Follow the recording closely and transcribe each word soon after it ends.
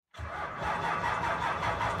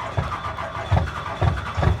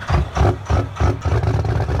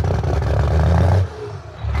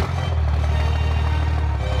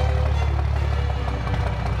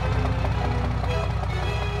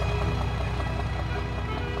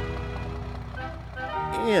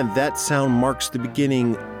And that sound marks the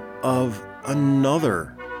beginning of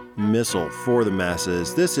another missile for the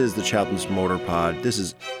masses. This is the Chaplin's Motor Pod. This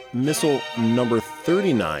is missile number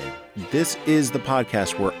 39. This is the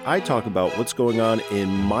podcast where I talk about what's going on in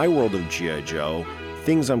my world of G.I. Joe,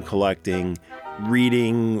 things I'm collecting,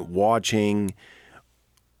 reading, watching,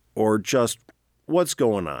 or just what's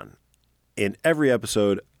going on. In every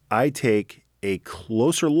episode, I take a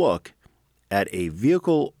closer look at a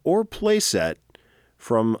vehicle or playset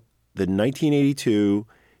from the 1982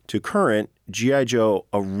 to current G.I. Joe,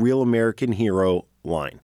 A Real American Hero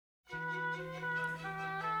line.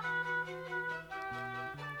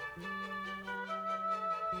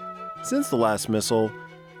 Since the last missile,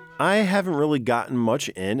 I haven't really gotten much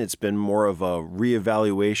in. It's been more of a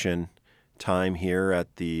reevaluation time here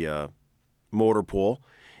at the motor pool.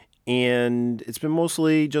 And it's been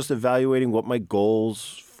mostly just evaluating what my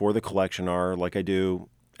goals for the collection are, like I do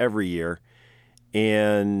every year.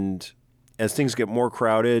 And as things get more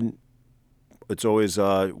crowded, it's always,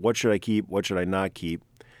 what should I keep? What should I not keep?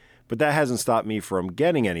 But that hasn't stopped me from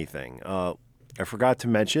getting anything. I forgot to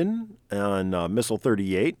mention on Missile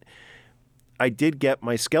 38, I did get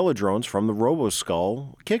my Skeledrones from the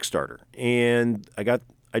RoboSkull Kickstarter. And I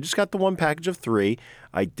just got the one package of 3.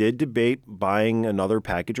 I did debate buying another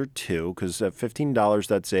package or 2 because at $15,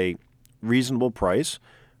 that's a reasonable price.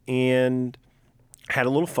 And had a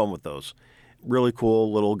little fun with those. Really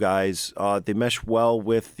cool little guys. They mesh well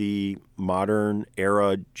with the modern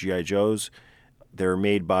era G.I. Joes. They're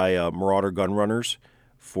made by Marauder Gunrunners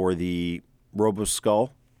for the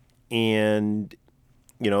RoboSkull. And,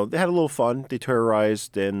 you know, they had a little fun. They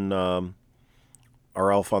terrorized and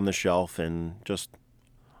our Elf on the Shelf. And just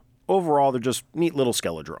overall, they're just neat little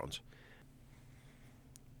Skeledrones.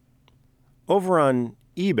 Over on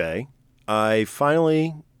eBay, I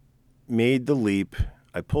finally made the leap.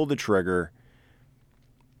 I pulled the trigger.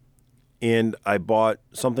 And I bought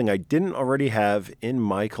something I didn't already have in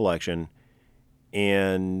my collection,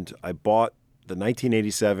 and I bought the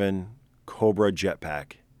 1987 Cobra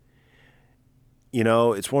Jetpack. You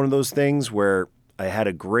know, it's one of those things where I had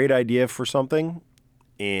a great idea for something,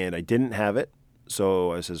 and I didn't have it.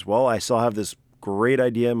 So I says, well, I still have this great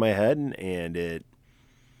idea in my head, and it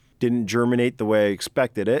didn't germinate the way I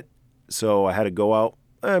expected it. So I had to go out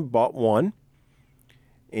and bought one,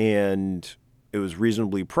 and it was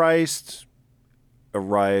reasonably priced,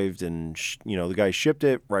 arrived, and, the guy shipped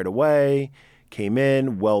it right away, came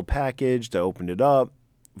in, well packaged. I opened it up,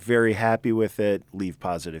 very happy with it, leave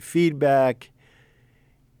positive feedback,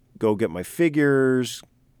 go get my figures,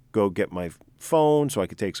 go get my phone so I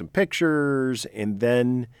could take some pictures, and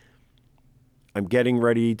then I'm getting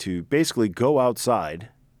ready to basically go outside,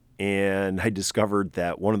 and I discovered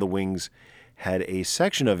that one of the wings had a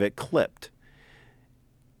section of it clipped.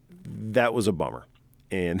 That was a bummer.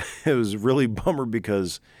 And it was really a bummer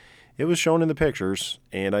because it was shown in the pictures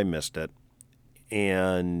and I missed it.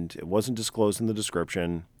 And it wasn't disclosed in the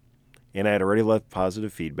description. And I had already left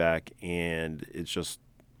positive feedback. And it's just,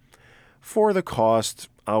 for the cost,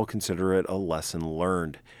 I'll consider it a lesson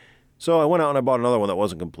learned. So I went out and I bought another one that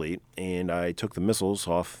wasn't complete. And I took the missiles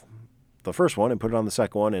off the first one and put it on the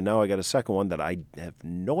second one. And now I got a second one that I have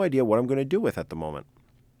no idea what I'm going to do with at the moment.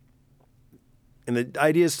 And the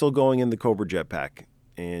idea is still going in the Cobra Jetpack,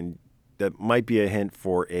 and that might be a hint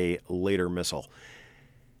for a later missile.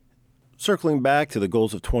 Circling back to the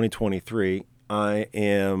goals of 2023, I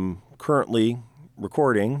am currently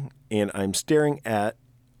recording, and I'm staring at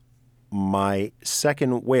my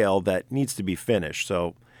second whale that needs to be finished.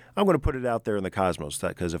 So I'm going to put it out there in the cosmos,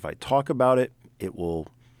 because if I talk about it, it will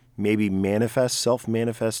maybe manifest,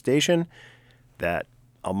 self-manifestation, that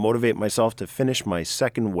I'll motivate myself to finish my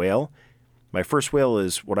second whale. My first whale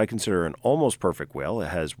is what I consider an almost perfect whale. It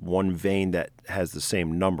has one vein that has the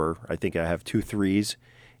same number. I think I have 2 3s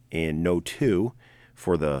and no 2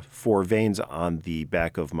 for the 4 veins on the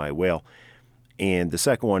back of my whale. And the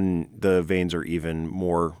second one, the veins are even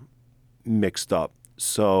more mixed up.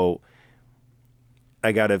 So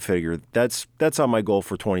I got to figure that's on my goal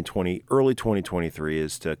for 2020, early 2023,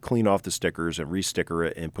 is to clean off the stickers and re-sticker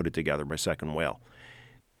it and put it together, my second whale.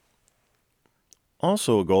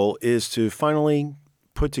 Also a goal is to finally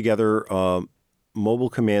put together a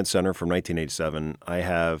mobile command center from 1987. I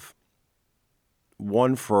have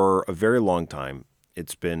one for a very long time.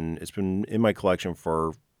 It's been in my collection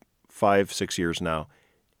for 5-6 years now.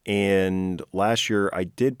 And last year I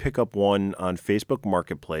did pick up one on Facebook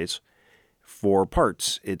Marketplace for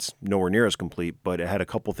parts. It's nowhere near as complete, but it had a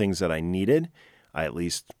couple things that I needed.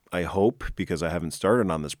 I hope, because I haven't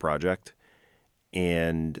started on this project.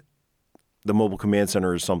 And the mobile command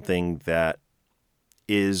center is something that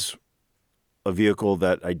is a vehicle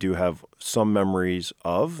that I do have some memories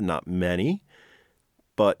of, not many,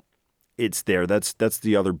 but it's there. That's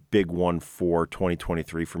the other big one for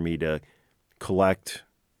 2023 for me to collect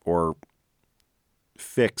or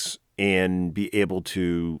fix and be able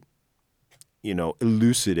to,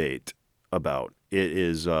 elucidate about. It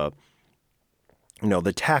is, the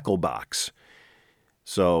tackle box.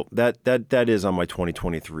 So that is on my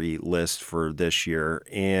 2023 list for this year.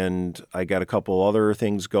 And I got a couple other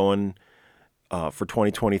things going for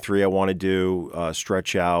 2023. I want to do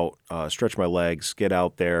stretch my legs, get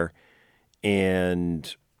out there.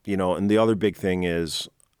 And, and the other big thing is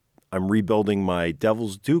I'm rebuilding my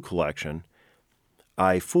Devil's Due collection.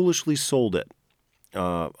 I foolishly sold it,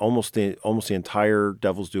 almost the entire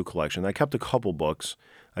Devil's Due collection. I kept a couple books.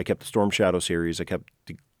 I kept the Storm Shadow series. I kept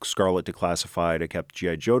the Scarlet Declassified. I kept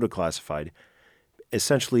G.I. Joe Declassified.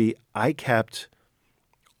 Essentially, I kept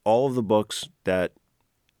all of the books that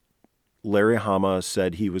Larry Hama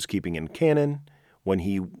said he was keeping in canon when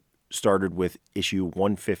he started with issue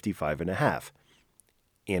 155 and a half.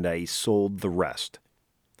 And I sold the rest.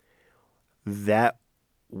 That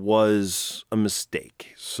was a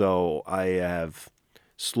mistake. So I have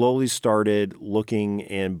slowly started looking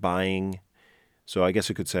and buying. So I guess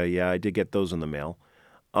I could say, yeah, I did get those in the mail.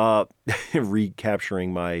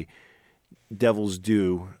 Recapturing my Devil's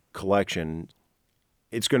Due collection.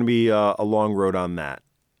 It's going to be a long road on that.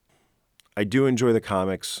 I do enjoy the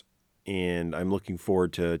comics, and I'm looking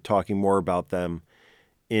forward to talking more about them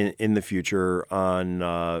in the future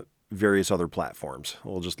on various other platforms.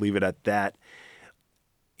 We'll just leave it at that.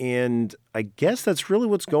 And I guess that's really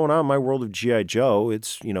what's going on in my world of G.I. Joe.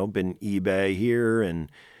 It's, been eBay here and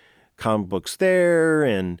comic books there,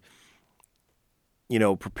 and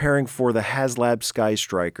preparing for the HasLab Sky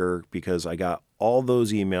Striker because I got all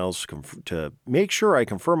those emails to make sure I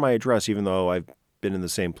confirm my address, even though I've been in the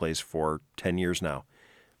same place for 10 years now.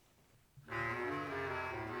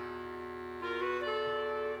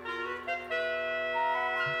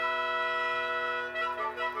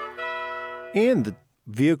 And the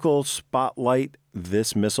vehicle spotlight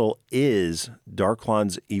this missile is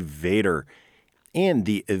Darklon's Evader. And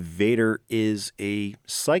the Evader is a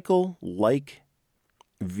cycle-like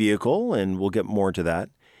vehicle, and we'll get more to that.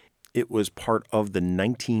 It was part of the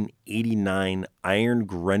 1989 Iron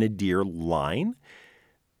Grenadier line.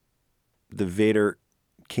 The Vader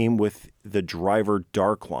came with the driver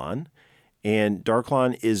Darklon, and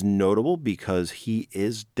Darklon is notable because he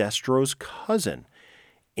is Destro's cousin.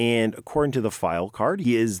 And according to the file card,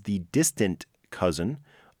 he is the distant cousin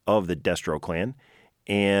of the Destro clan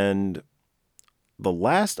and the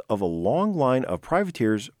last of a long line of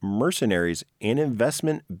privateers, mercenaries, and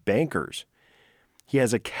investment bankers. He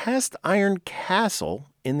has a cast iron castle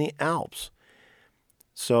in the Alps.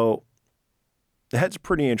 So that's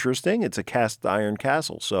pretty interesting. It's a cast iron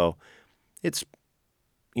castle. So it's,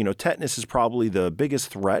 tetanus is probably the biggest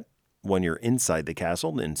threat when you're inside the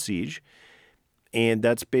castle in siege. And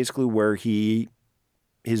that's basically where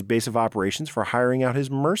his base of operations for hiring out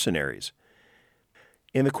his mercenaries.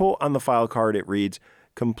 In the quote on the file card, it reads,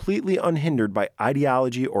 "Completely unhindered by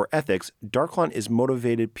ideology or ethics, Darklon is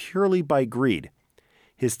motivated purely by greed.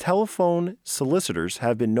 His telephone solicitors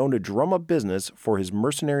have been known to drum up business for his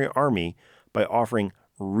mercenary army by offering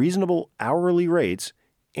reasonable hourly rates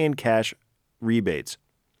and cash rebates."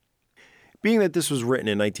 Being that this was written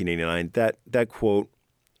in 1989, that quote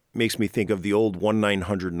makes me think of the old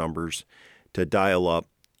 1-900 numbers to dial up,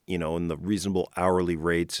 in the reasonable hourly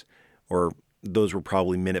rates, or those were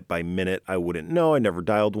probably minute by minute. I wouldn't know. I never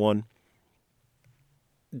dialed one.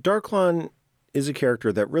 Darklon is a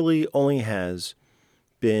character that really only has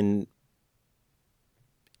been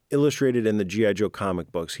illustrated in the G.I. Joe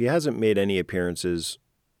comic books. He hasn't made any appearances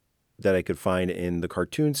that I could find in the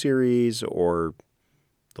cartoon series or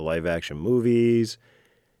the live-action movies.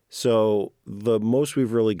 So the most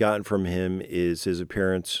we've really gotten from him is his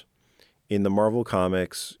appearance in the Marvel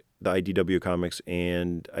comics, the IDW comics,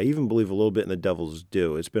 and I even believe a little bit in the Devil's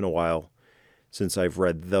Due. It's been a while since I've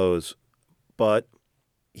read those, but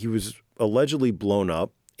he was allegedly blown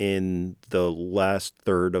up in the last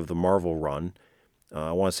third of the Marvel run.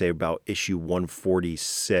 I want to say about issue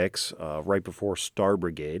 146, right before Star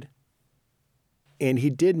Brigade. And he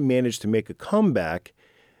did manage to make a comeback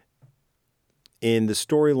in the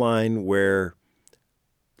storyline where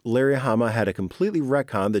Larry Hama had to completely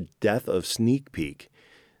retcon the death of Sneak Peek.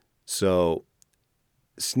 So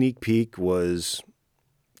Sneak Peek was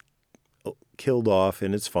killed off,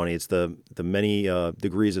 and it's funny. It's the many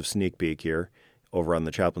degrees of Sneak Peek here over on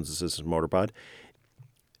the Chaplain's Assistance Motorpod.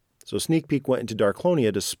 So Sneak Peek went into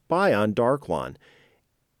Darklonia to spy on Darklon.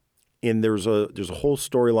 And there's a whole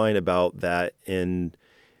storyline about that, and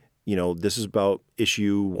this is about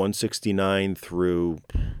issue 169 through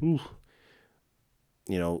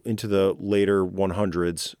into the later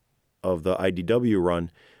 100s of the IDW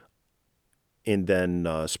run. And then,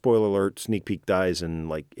 spoiler alert, Sneak Peek dies in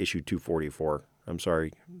like issue 244. I'm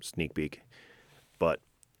sorry, Sneak Peek. But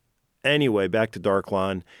anyway, back to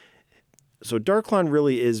Darklon. So Darklon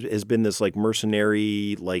really has been this like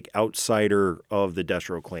mercenary, like outsider of the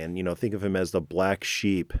Destro clan. Think of him as the black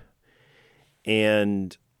sheep.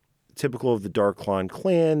 And typical of the Darklon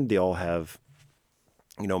clan, they all have,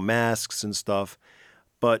 masks and stuff.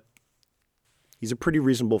 But he's a pretty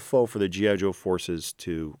reasonable foe for the G.I. Joe forces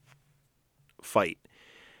to fight.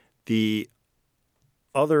 The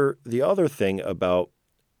other thing about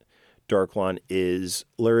Darklon is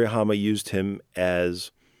Larry Hama used him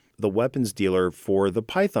as the weapons dealer for the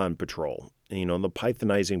Python Patrol, the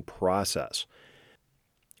Pythonizing process.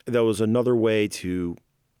 That was another way to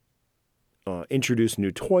introduce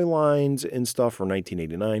new toy lines and stuff for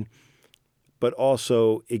 1989, but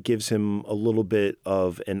also it gives him a little bit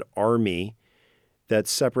of an army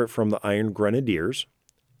that's separate from the Iron Grenadiers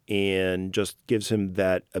and just gives him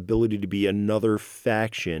that ability to be another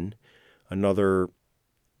faction, another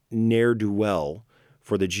ne'er-do-well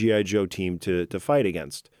for the G.I. Joe team to fight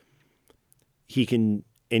against.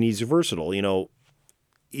 He's versatile.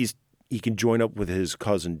 He can join up with his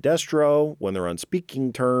cousin Destro when they're on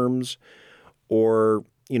speaking terms, or,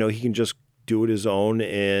 he can just do it his own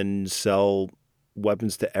and sell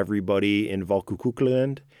weapons to everybody in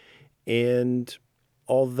Valkukukland and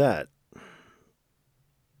all that.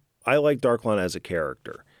 I like Darklon as a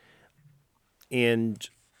character. And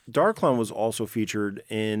Darklon was also featured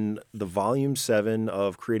in the Volume 7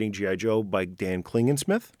 of Creating G.I. Joe by Dan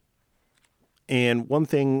Klingensmith. And one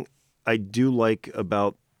thing I do like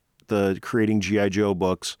about the Creating G.I. Joe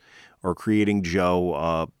books, or Creating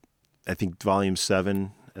Joe, I think Volume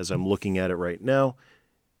 7, as I'm looking at it right now,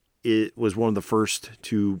 it was one of the first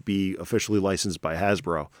to be officially licensed by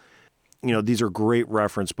Hasbro. These are great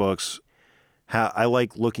reference books. I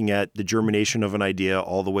like looking at the germination of an idea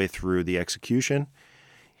all the way through the execution.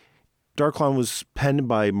 Darklon was penned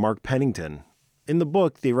by Mark Pennington. In the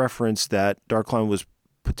book, they reference that Darklon was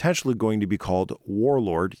potentially going to be called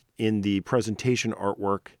Warlord in the presentation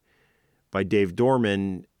artwork by Dave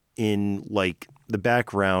Dorman. In like the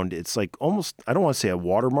background, it's like almost, I don't want to say a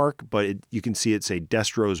watermark, but you can see it say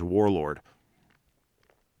Destro's Warlord.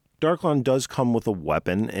 Darklon does come with a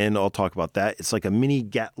weapon, and I'll talk about that. It's like a mini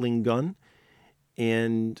Gatling gun,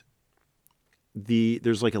 and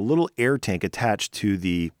there's like a little air tank attached to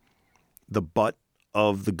the butt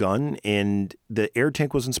of the gun, and the air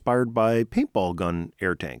tank was inspired by paintball gun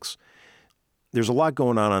air tanks. There's a lot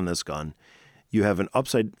going on this gun. You have an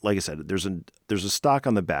upside, like I said, there's a stock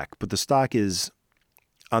on the back, but the stock is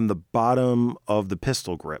on the bottom of the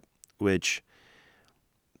pistol grip, which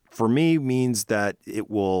for me means that it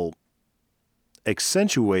will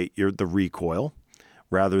accentuate the recoil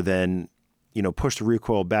rather than, push the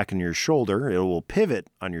recoil back in your shoulder. It will pivot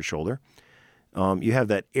on your shoulder. You have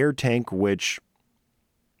that air tank, which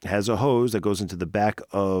has a hose that goes into the back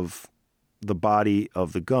of the body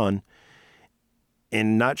of the gun.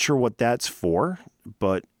 And not sure what that's for,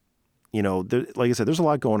 but, like I said, there's a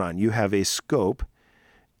lot going on. You have a scope,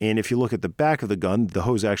 and if you look at the back of the gun, the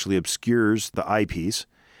hose actually obscures the eyepiece.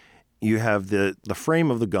 You have the frame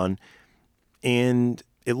of the gun, and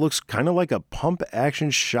it looks kind of like a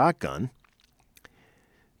pump-action shotgun.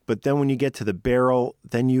 But then when you get to the barrel,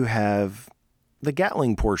 then you have the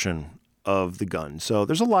Gatling portion of the gun. So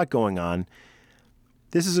there's a lot going on.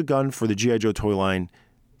 This is a gun for the G.I. Joe toy line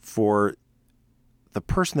for the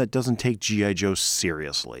person that doesn't take G.I. Joe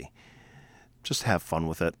seriously. Just have fun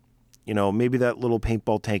with it. Maybe that little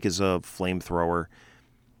paintball tank is a flamethrower.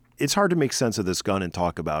 It's hard to make sense of this gun and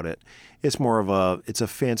talk about it. It's more of it's a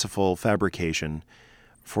fanciful fabrication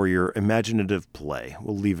for your imaginative play.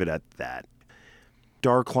 We'll leave it at that.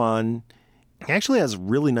 Darklon actually has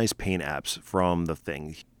really nice paint apps from the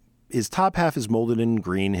thing. His top half is molded in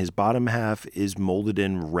green. His bottom half is molded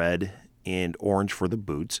in red and orange for the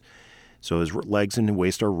boots. So his legs and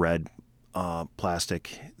waist are red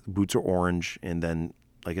plastic. Boots are orange. And then,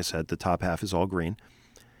 like I said, the top half is all green.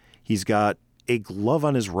 He's got a glove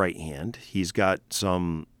on his right hand. He's got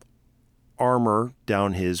some armor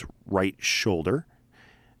down his right shoulder.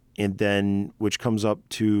 And then, which comes up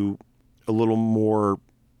to a little more,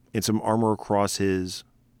 and some armor across his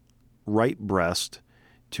right breast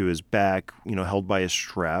to his back, held by a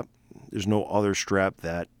strap. There's no other strap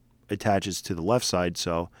that attaches to the left side,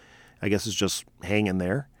 so I guess it's just hanging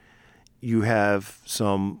there. You have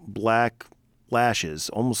some black lashes,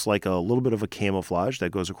 almost like a little bit of a camouflage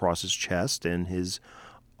that goes across his chest and his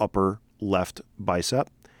upper left bicep.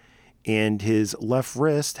 And his left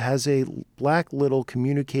wrist has a black little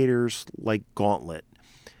communicator's like gauntlet.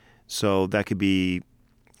 So that could be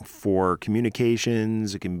for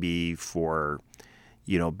communications. It can be for,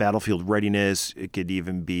 battlefield readiness. It could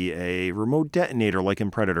even be a remote detonator like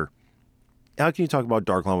in Predator. How can you talk about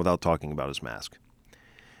Darklon without talking about his mask?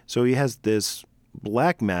 So he has this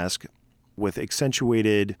black mask with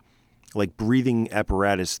accentuated like breathing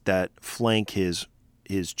apparatus that flank his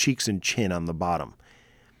cheeks and chin on the bottom.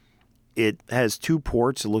 It has 2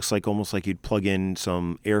 ports. It looks like almost like you'd plug in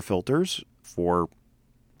some air filters for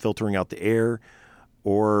filtering out the air,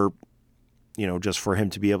 or, just for him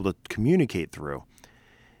to be able to communicate through.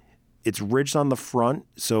 It's ridged on the front,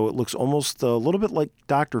 so it looks almost a little bit like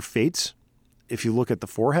Dr. Fate's. If you look at the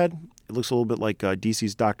forehead, it looks a little bit like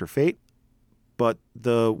DC's Dr. Fate. But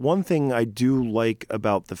the one thing I do like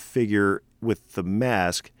about the figure with the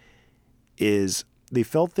mask is they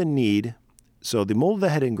felt the need, so they molded the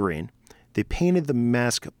head in green, they painted the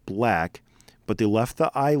mask black, but they left the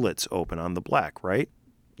eyelets open on the black, right?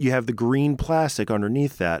 You have the green plastic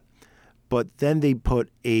underneath that, but then they put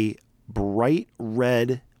a bright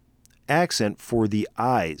red accent for the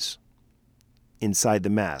eyes inside the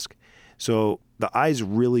mask. So the eyes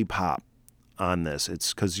really pop on this.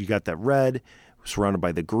 It's because you got that red surrounded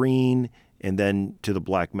by the green and then to the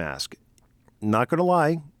black mask. Not going to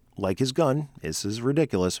lie, like his gun, this is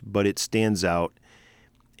ridiculous, but it stands out.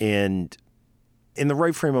 And in the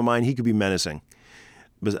right frame of mind, he could be menacing,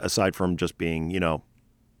 aside from just being,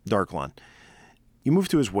 Darklon. You move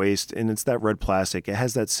to his waist, and it's that red plastic. It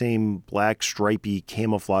has that same black stripy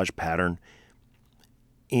camouflage pattern.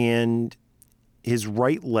 And his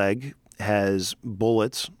right leg has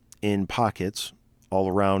bullets in pockets all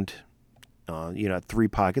around, 3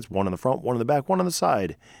 pockets, one in the front, one in the back, one on the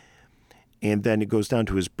side. And then it goes down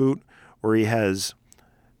to his boot, where he has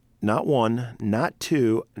not 1, not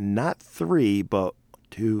 2, not 3, but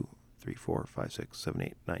 2, 3, 4, 5, 6, 7,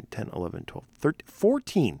 8, 9, 10, 11, 12, 13,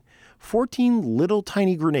 14. 14 little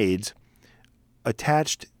tiny grenades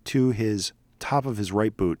attached to his top of his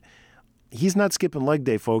right boot. He's not skipping leg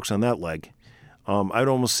day, folks, on that leg. I'd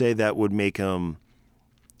almost say that would make him,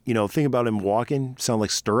 think about him walking, sound like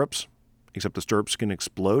stirrups, except the stirrups can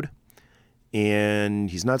explode. And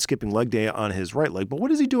he's not skipping leg day on his right leg. But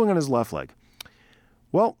what is he doing on his left leg?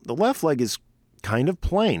 Well, the left leg is kind of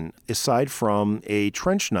plain, aside from a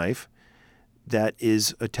trench knife that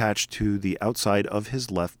is attached to the outside of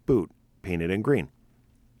his left boot, painted in green.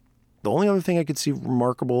 The only other thing I could see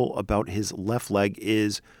remarkable about his left leg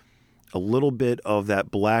is a little bit of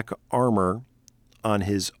that black armor on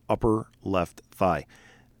his upper left thigh.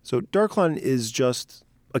 So Darklon is just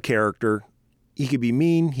a character. He could be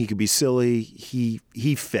mean, he could be silly, he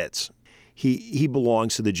fits. He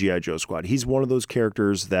belongs to the G.I. Joe squad. He's one of those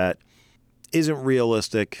characters that isn't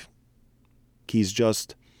realistic. He's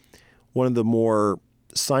just one of the more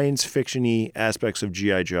science fiction-y aspects of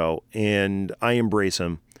G.I. Joe, and I embrace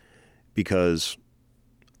him because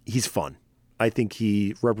he's fun. I think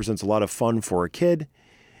he represents a lot of fun for a kid.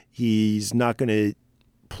 He's not going to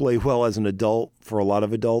play well as an adult for a lot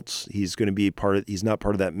of adults. He's going to be he's not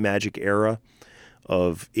part of that magic era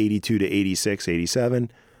of 82 to 86,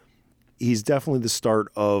 87. He's definitely the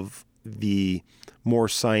start of the more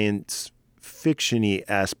science fiction-y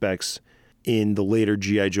aspects in the later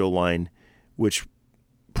G.I. Joe line, which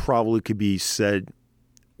probably could be said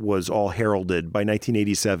was all heralded by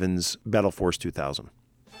 1987's Battle Force 2000.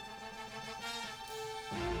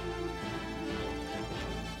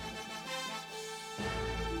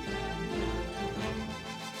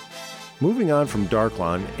 Moving on from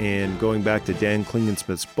Darklon and going back to Dan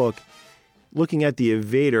Klingensmith's book, looking at the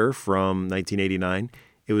Evader from 1989,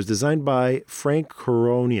 it was designed by Frank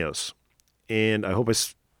Coronios, and I hope I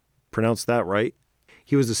pronounced that right.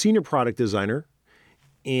 He was the senior product designer,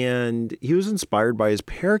 and he was inspired by his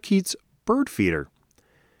parakeet's bird feeder.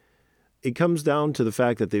 It comes down to the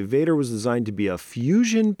fact that the Evader was designed to be a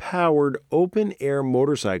fusion-powered open-air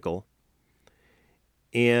motorcycle,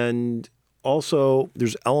 and also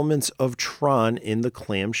there's elements of Tron in the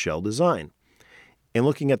clamshell design. And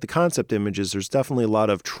looking at the concept images, there's definitely a lot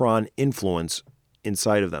of Tron influence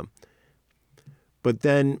inside of them. But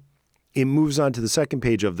then it moves on to the second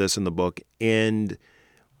page of this in the book, and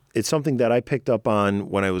it's something that I picked up on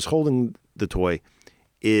when I was holding the toy,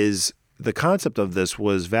 is the concept of this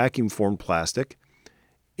was vacuum formed plastic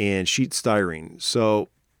and sheet styrene. So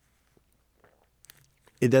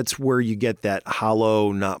that's where you get that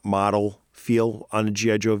hollow, not model feel on a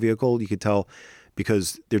G.I. Joe vehicle. You could tell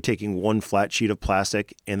because they're taking one flat sheet of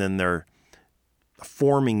plastic and then they're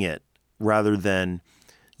forming it rather than,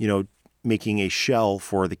 making a shell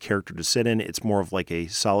for the character to sit in. It's more of like a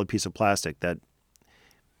solid piece of plastic that,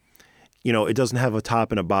 it doesn't have a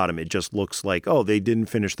top and a bottom. It just looks like, oh, they didn't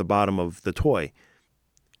finish the bottom of the toy.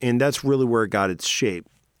 And that's really where it got its shape.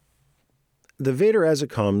 The Vader as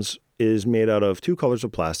it comes is made out of 2 colors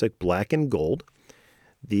of plastic, black and gold.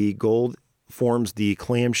 The gold forms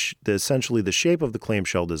essentially the shape of the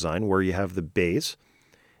clamshell design, where you have the base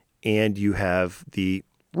and you have the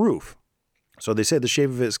roof. So they say the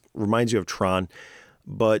shape of it reminds you of Tron,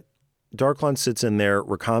 but Darklon sits in there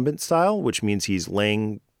recumbent style, which means he's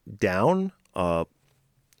laying down,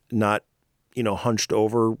 not, hunched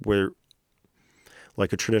over where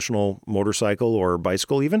like a traditional motorcycle or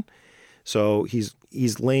bicycle even. So he's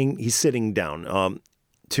sitting down.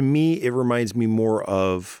 To me, it reminds me more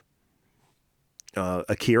of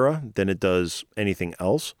Akira than it does anything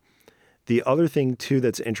else. The other thing too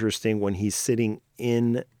that's interesting when he's sitting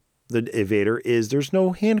in the Vader is there's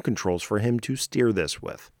no hand controls for him to steer this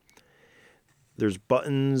with. There's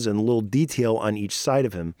buttons and a little detail on each side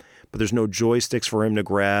of him, but there's no joysticks for him to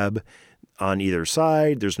grab on either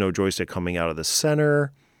side. There's no joystick coming out of the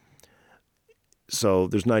center. So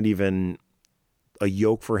there's not even a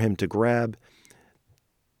yoke for him to grab.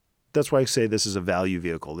 That's why I say this is a value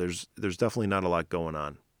vehicle. There's definitely not a lot going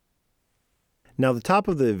on. Now, the top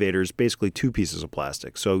of the Vader is basically 2 pieces of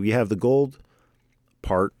plastic. So you have the gold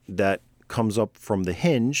part that comes up from the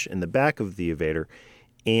hinge in the back of the Vader,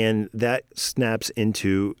 and that snaps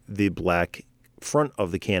into the black front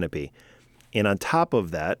of the canopy. And on top of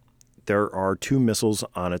that, there are 2 missiles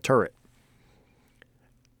on a turret.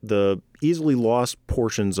 The easily lost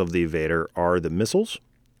portions of the Vader are the missiles,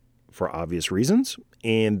 for obvious reasons,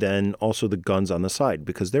 and then also the guns on the side,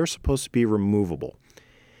 because they're supposed to be removable.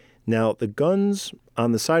 Now, the guns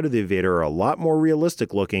on the side of the Vader are a lot more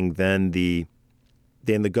realistic looking than the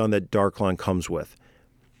gun that Darklon comes with.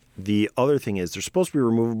 The other thing is they're supposed to be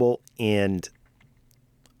removable, and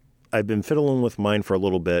I've been fiddling with mine for a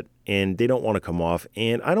little bit, and they don't want to come off,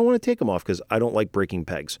 and I don't want to take them off because I don't like breaking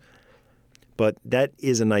pegs. But that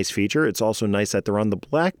is a nice feature. It's also nice that they're on the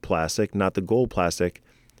black plastic, not the gold plastic,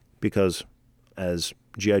 because as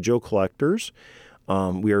G.I. Joe collectors,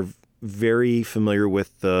 we are very familiar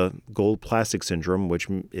with the gold plastic syndrome, which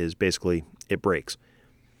is basically it breaks.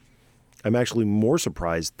 I'm actually more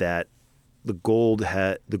surprised that the gold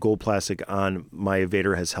plastic on my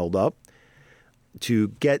Vader has held up. To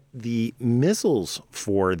get the missiles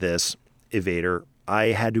for this Vader, I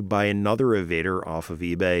had to buy another Vader off of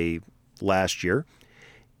eBay last year,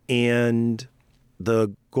 and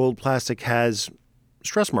the gold plastic has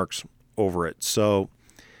stress marks over it. So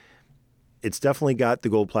it's definitely got the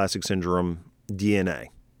gold plastic syndrome DNA.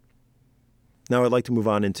 Now I'd like to move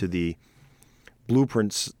on into the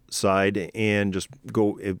blueprints side and just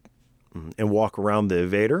go and walk around the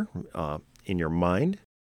Vader in your mind.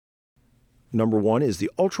 Number 1 is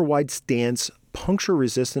the ultra-wide stance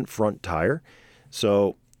puncture-resistant front tire.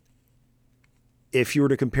 So if you were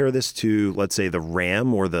to compare this to, let's say, the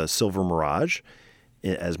Ram or the Silver Mirage,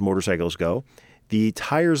 as motorcycles go, the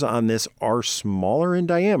tires on this are smaller in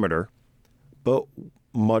diameter, but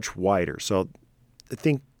much wider. So I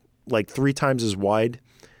think like 3 times as wide,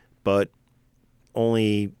 but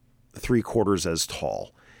only 3/4 as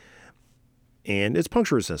tall. And it's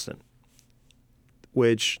puncture resistant,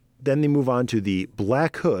 which then they move on to the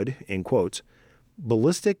Black Hood, in quotes,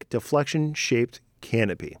 ballistic deflection shaped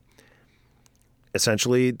canopy.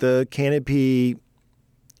 Essentially, the canopy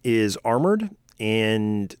is armored,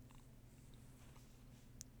 and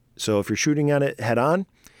so if you're shooting at it head on,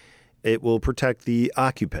 it will protect the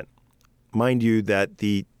occupant. Mind you that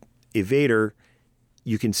the Vader,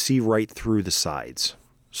 you can see right through the sides.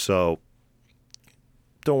 So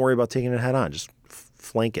don't worry about taking it head on, just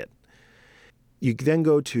flank it. You then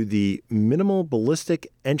go to the minimal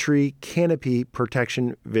ballistic entry canopy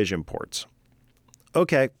protection vision ports.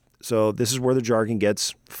 Okay, so this is where the jargon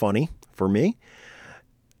gets funny for me.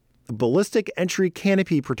 Ballistic entry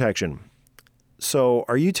canopy protection. So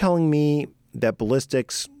are you telling me that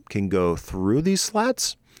ballistics can go through these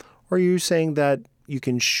slats? Or are you saying that you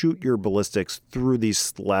can shoot your ballistics through these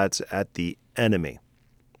slats at the enemy?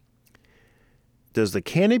 Does the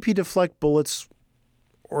canopy deflect bullets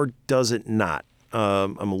or does it not?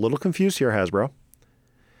 I'm a little confused here, Hasbro,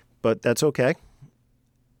 but that's okay.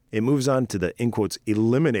 It moves on to the, in quotes,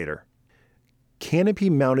 Eliminator. Canopy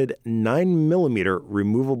mounted 9mm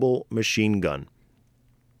removable machine gun.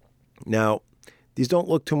 Now, these don't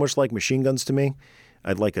look too much like machine guns to me.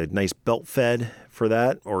 I'd like a nice belt fed for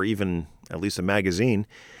that, or even at least a magazine.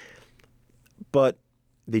 But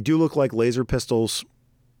they do look like laser pistols.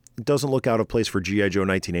 Doesn't look out of place for G.I. Joe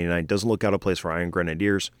 1989. Doesn't look out of place for Iron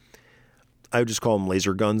Grenadiers. I would just call them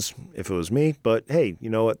laser guns if it was me. But hey, you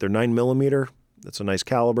know what? They're 9mm. That's a nice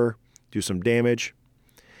caliber. Do some damage.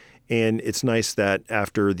 And it's nice that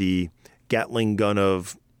after the Gatling gun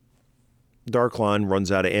of Darklon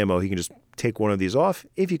runs out of ammo, he can just take one of these off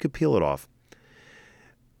if you could peel it off.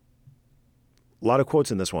 A lot of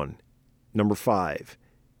quotes in this one. Number 5,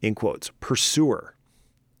 in quotes, Pursuer.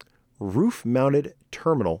 Roof-mounted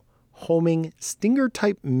terminal homing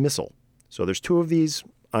Stinger-type missile. So there's 2 of these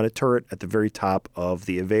on a turret at the very top of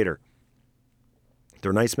the Evader.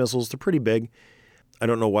 They're nice missiles. They're pretty big. I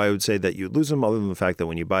don't know why I would say that you'd lose them, other than the fact that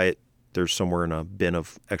when you buy it, there's somewhere in a bin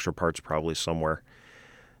of extra parts probably somewhere.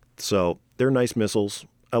 So they're nice missiles.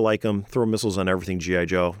 I like them. Throw missiles on everything G.I.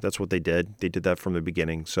 Joe. That's what they did. They did that from the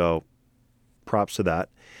beginning. So props to that.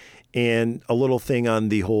 And a little thing on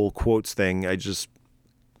the whole quotes thing, I just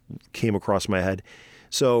came across my head.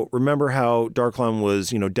 So remember how Darklon was,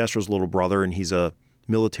 Destro's little brother, and he's a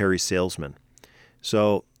military salesman.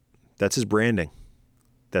 So that's his branding.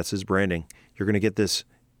 You're going to get this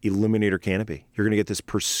Eliminator canopy. You're going to get this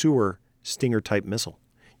Pursuer Stinger-type missile.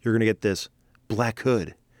 You're going to get this Black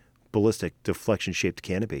Hood ballistic deflection-shaped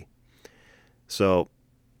canopy. So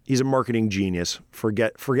he's a marketing genius.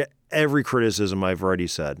 Forget every criticism I've already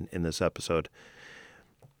said in this episode.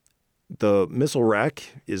 The missile rack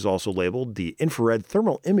is also labeled the Infrared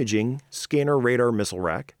Thermal Imaging Scanner Radar Missile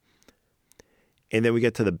Rack. And then we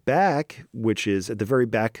get to the back, which is at the very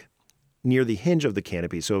back near the hinge of the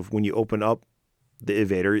canopy. So when you open up the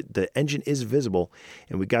Evader, the engine is visible.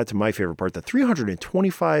 And we got to my favorite part, the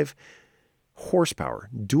 325 horsepower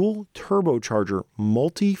dual turbocharger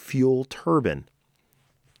multi-fuel turbine.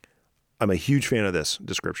 I'm a huge fan of this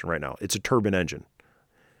description right now. It's a turbine engine.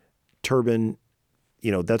 Turbine,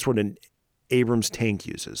 that's what an Abrams tank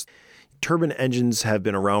uses. Turbine engines have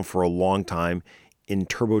been around for a long time in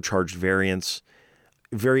turbocharged variants,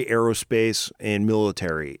 very aerospace and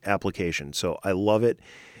military application. So I love it.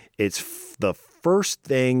 It's the first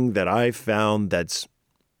thing that I've found that's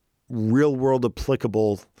real world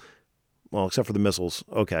applicable. Well, except for the missiles.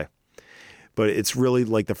 Okay. But it's really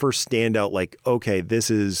like the first standout, like, okay, this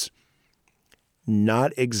is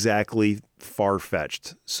not exactly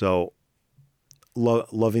far-fetched. So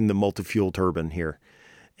loving the multi-fuel turbine here.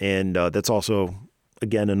 And that's also,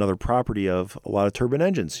 again, another property of a lot of turbine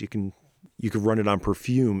engines. You could run it on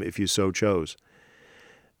perfume if you so chose.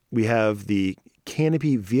 We have the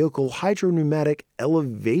Canopy Vehicle Hydropneumatic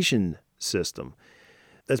Elevation System.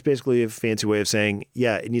 That's basically a fancy way of saying,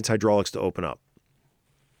 yeah, it needs hydraulics to open up.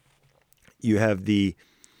 You have the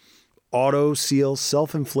Auto Seal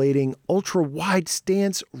Self-Inflating Ultra-Wide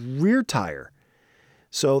Stance Rear Tire.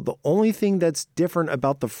 So the only thing that's different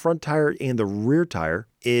about the front tire and the rear tire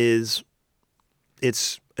is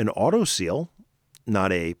it's an auto seal,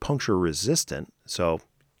 not a puncture resistant. So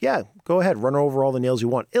yeah, go ahead, run over all the nails you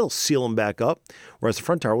want. It'll seal them back up, whereas the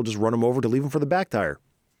front tire will just run them over to leave them for the back tire.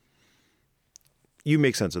 You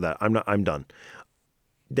make sense of that. I'm done.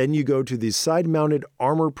 Then you go to the side-mounted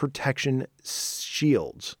armor protection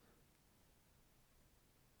shields.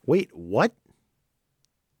 Wait, what?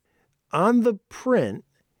 On the print,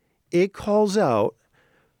 it calls out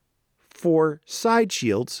for side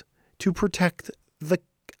shields to protect the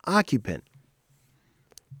occupant.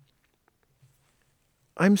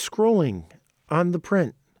 I'm scrolling on the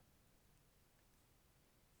print.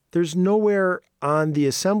 There's nowhere on the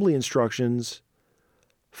assembly instructions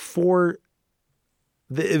for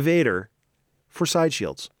the Evader for side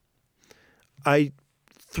shields.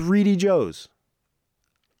 3D Joe's,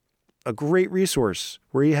 a great resource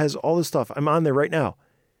where he has all this stuff. I'm on there right now.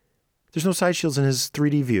 There's no side shields in his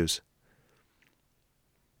 3D views.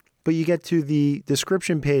 But you get to the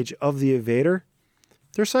description page of the Evader,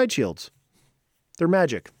 they're side shields. They're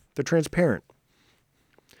magic. They're transparent.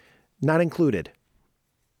 Not included.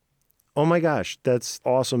 Oh my gosh, that's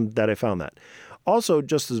awesome that I found that. Also,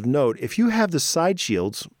 just as a note, if you have the side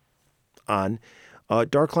shields on,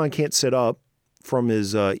 Darklon can't sit up from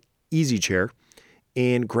his easy chair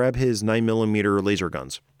and grab his 9mm laser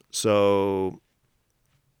guns. So,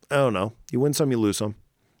 I don't know. You win some, you lose some.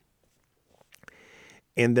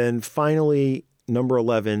 And then finally, number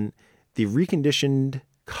 11, the reconditioned,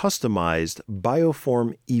 customized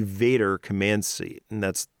Bioform Evader command seat. And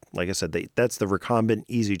that's, like I said, that's the recumbent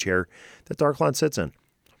easy chair that Darklon sits in.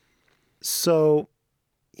 So,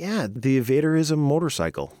 yeah, the Evader is a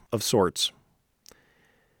motorcycle of sorts.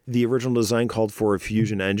 The original design called for a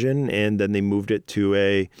fusion engine, and then they moved it to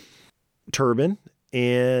a turbine.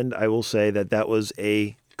 And I will say that was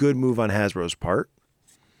a good move on Hasbro's part.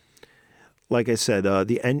 Like I said,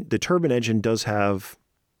 the turbine engine does have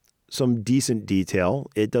some decent detail.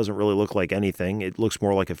 It doesn't really look like anything. It looks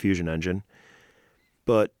more like a fusion engine.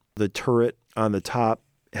 But the turret on the top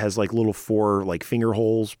has like little 4 like finger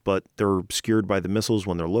holes, but they're obscured by the missiles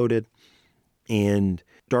when they're loaded. And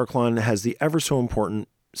Darklon has the ever so important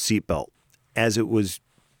seatbelt, as it was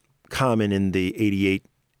common in the 88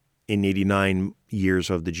 and 89 years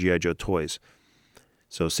of the G.I. Joe toys.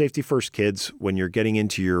 So safety first, kids, when you're getting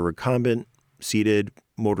into your recumbent seated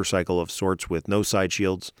motorcycle of sorts with no side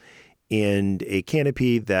shields and a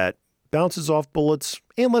canopy that bounces off bullets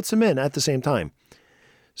and lets them in at the same time.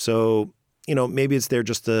 So, maybe it's there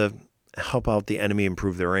just to help out the enemy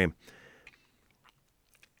improve their aim.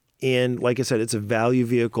 And like I said, it's a value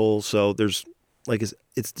vehicle, so there's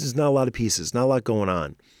not a lot of pieces, not a lot going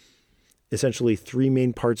on. Essentially, 3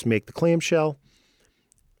 main parts make the clamshell,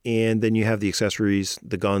 and then you have the accessories,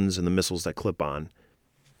 the guns, and the missiles that clip on.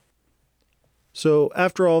 So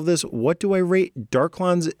after all of this, what do I rate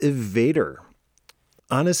Darklon's Evader?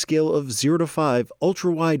 On a scale of 0 to 5,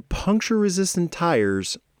 ultra-wide puncture-resistant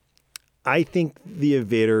tires, I think the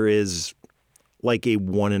Evader is like a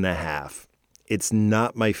 1.5. It's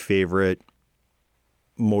not my favorite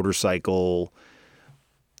motorcycle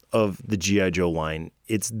of the G.I. Joe line.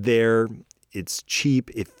 It's there. It's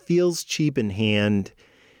cheap. It feels cheap in hand.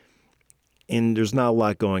 And there's not a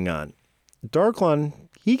lot going on. Darklon,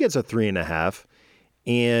 he gets a 3.5.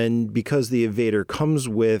 And because the Evader comes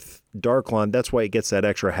with Darklon, that's why it gets that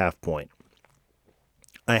extra half point.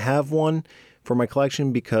 I have one for my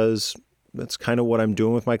collection because that's kind of what I'm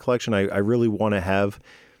doing with my collection. I really want to have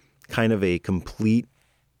kind of a complete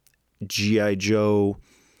G.I. Joe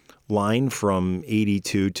line from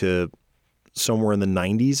 82 to somewhere in the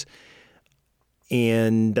 90s.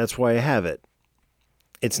 And that's why I have it.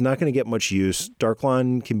 It's not going to get much use.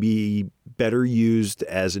 Darklon can be better used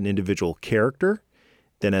as an individual character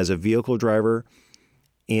than as a vehicle driver.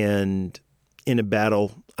 And in a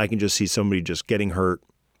battle, I can just see somebody just getting hurt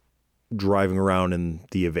driving around in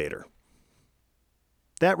the Evader.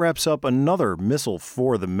 That wraps up another Missile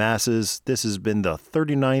for the Masses. This has been the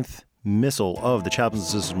 39th Missile of the Chaplain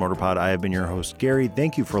Sisters Motor Pod. I have been your host, Gary.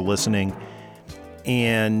 Thank you for listening.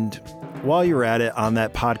 And while you're at it on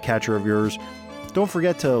that podcatcher of yours, don't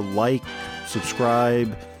forget to like,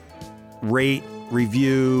 subscribe, rate,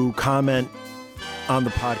 review, comment on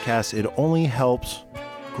the podcast. It only helps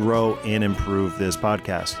grow and improve this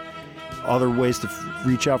podcast. Other ways to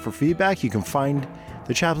reach out for feedback, you can find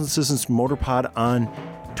the Chaplain Assistants Motor Pod on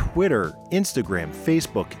Twitter, Instagram,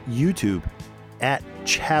 Facebook, YouTube at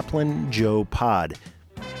Chaplain Joe Pod.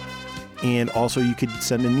 And also you could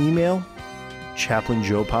send an email,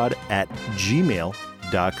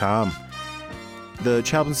 chaplainjoepod@gmail.com. The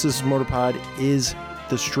Chaplain Sisters Motor Pod is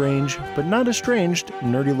the strange, but not estranged,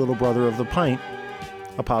 nerdy little brother of the pint,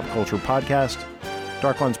 a pop culture podcast.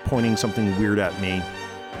 Darklon's pointing something weird at me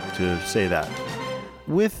to say that.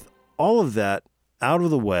 With all of that out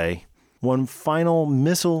of the way, one final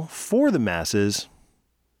missile for the masses: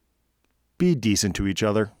 be decent to each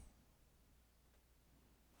other.